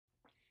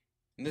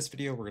In this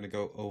video, we're going to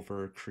go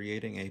over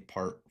creating a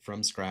part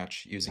from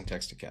scratch using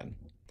Text-to-CAD.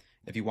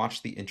 If you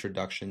watched the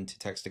introduction to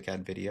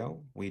Text-to-CAD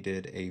video, we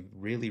did a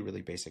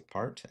really basic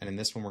part, and in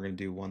this one we're going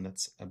to do one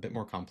that's a bit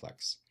more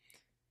complex.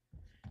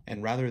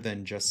 And rather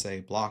than just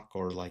say block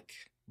or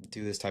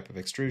do this type of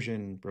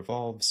extrusion,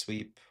 revolve,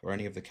 sweep, or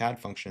any of the CAD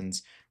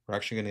functions, we're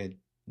actually going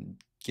to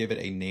give it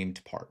a named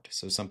part,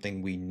 so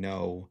something we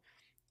know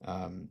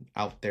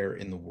out there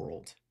in the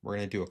world. We're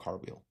going to do a car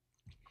wheel.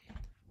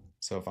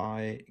 So if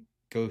I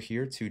go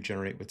here to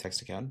generate with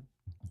Text-to-CAD,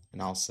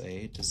 and I'll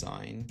say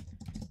design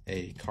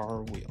a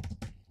car wheel.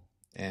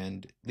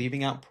 And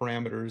leaving out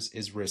parameters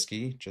is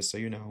risky, just so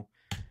you know.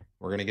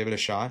 We're going to give it a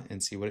shot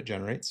and see what it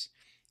generates,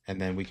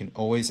 and then we can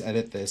always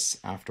edit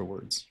this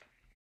afterwards.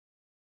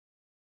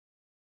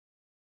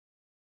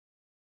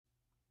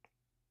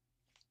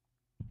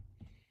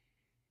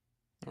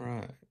 All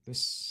right,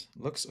 this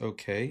looks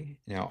okay.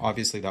 Now,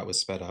 obviously that was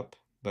sped up,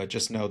 but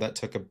just know that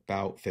took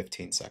about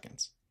 15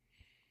 seconds.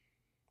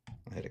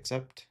 I'll hit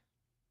accept.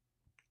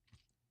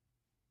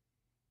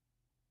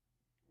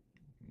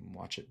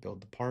 Watch it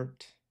build the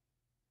part.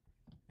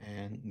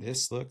 And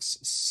this looks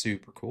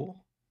super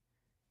cool.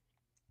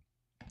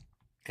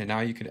 And now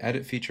you can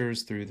edit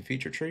features through the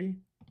feature tree.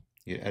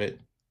 You edit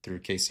through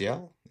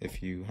KCL.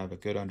 If you have a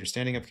good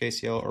understanding of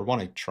KCL or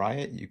want to try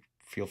it, you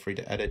feel free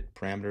to edit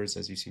parameters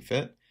as you see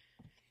fit.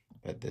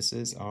 But this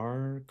is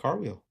our car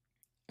wheel.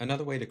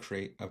 Another way to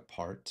create a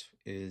part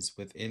is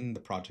within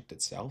the project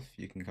itself.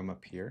 You can come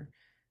up here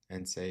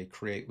and say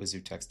create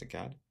with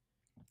Text-to-CAD.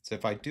 So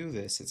if I do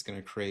this, it's going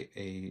to create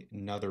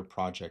another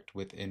project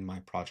within my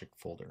project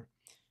folder.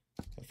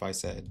 If I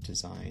said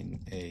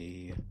design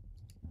a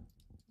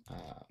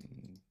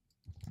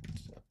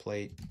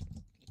plate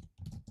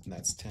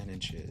that's 10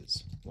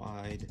 inches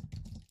wide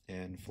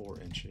and 4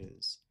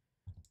 inches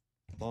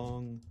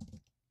long,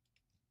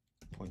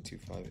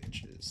 0.25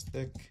 inches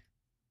thick,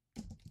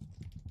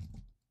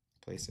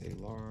 place a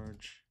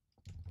large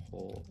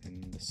hole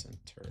in the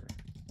center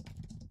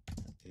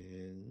that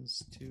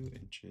is 2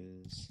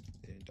 inches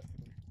in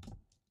diameter.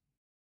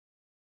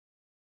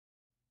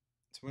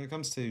 So when it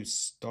comes to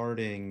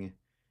starting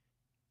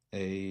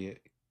a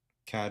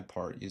CAD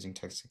part using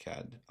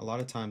Text-to-CAD, a lot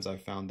of times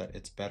I've found that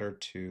it's better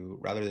to,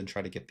 rather than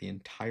try to get the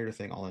entire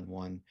thing all in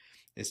one,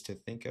 is to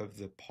think of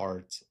the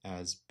part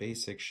as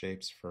basic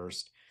shapes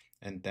first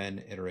and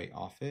then iterate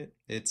off it.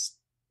 It's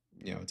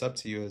up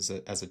to you as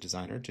a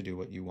designer to do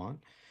what you want.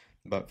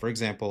 But for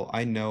example,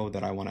 I know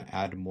that I want to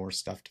add more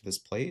stuff to this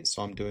plate,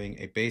 so I'm doing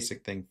a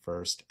basic thing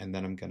first, and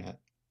then I'm going to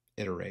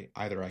iterate.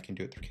 Either I can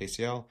do it through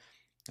KCL,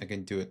 I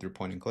can do it through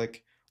point and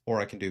click, or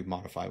I can do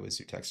modify with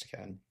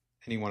Text-to-CAD.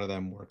 Any one of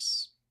them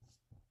works.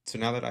 So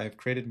now that I've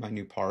created my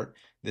new part,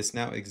 this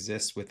now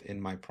exists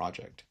within my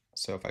project.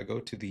 So if I go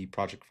to the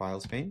project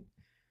files pane,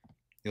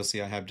 you'll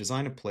see I have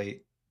design a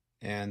plate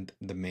and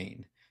the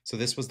main. So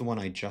this was the one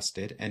I just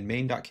did, and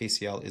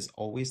main.kcl is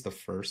always the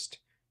first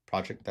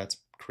project that's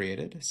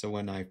created. So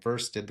when I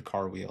first did the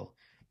car wheel,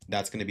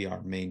 that's going to be our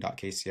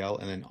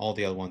main.kcl, and then all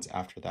the other ones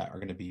after that are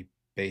going to be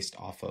based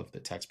off of the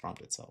text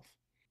prompt itself.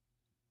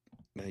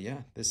 But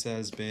yeah, this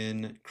has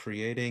been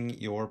creating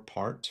your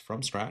part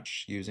from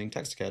scratch using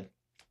Text-to-CAD.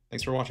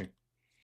 Thanks for watching.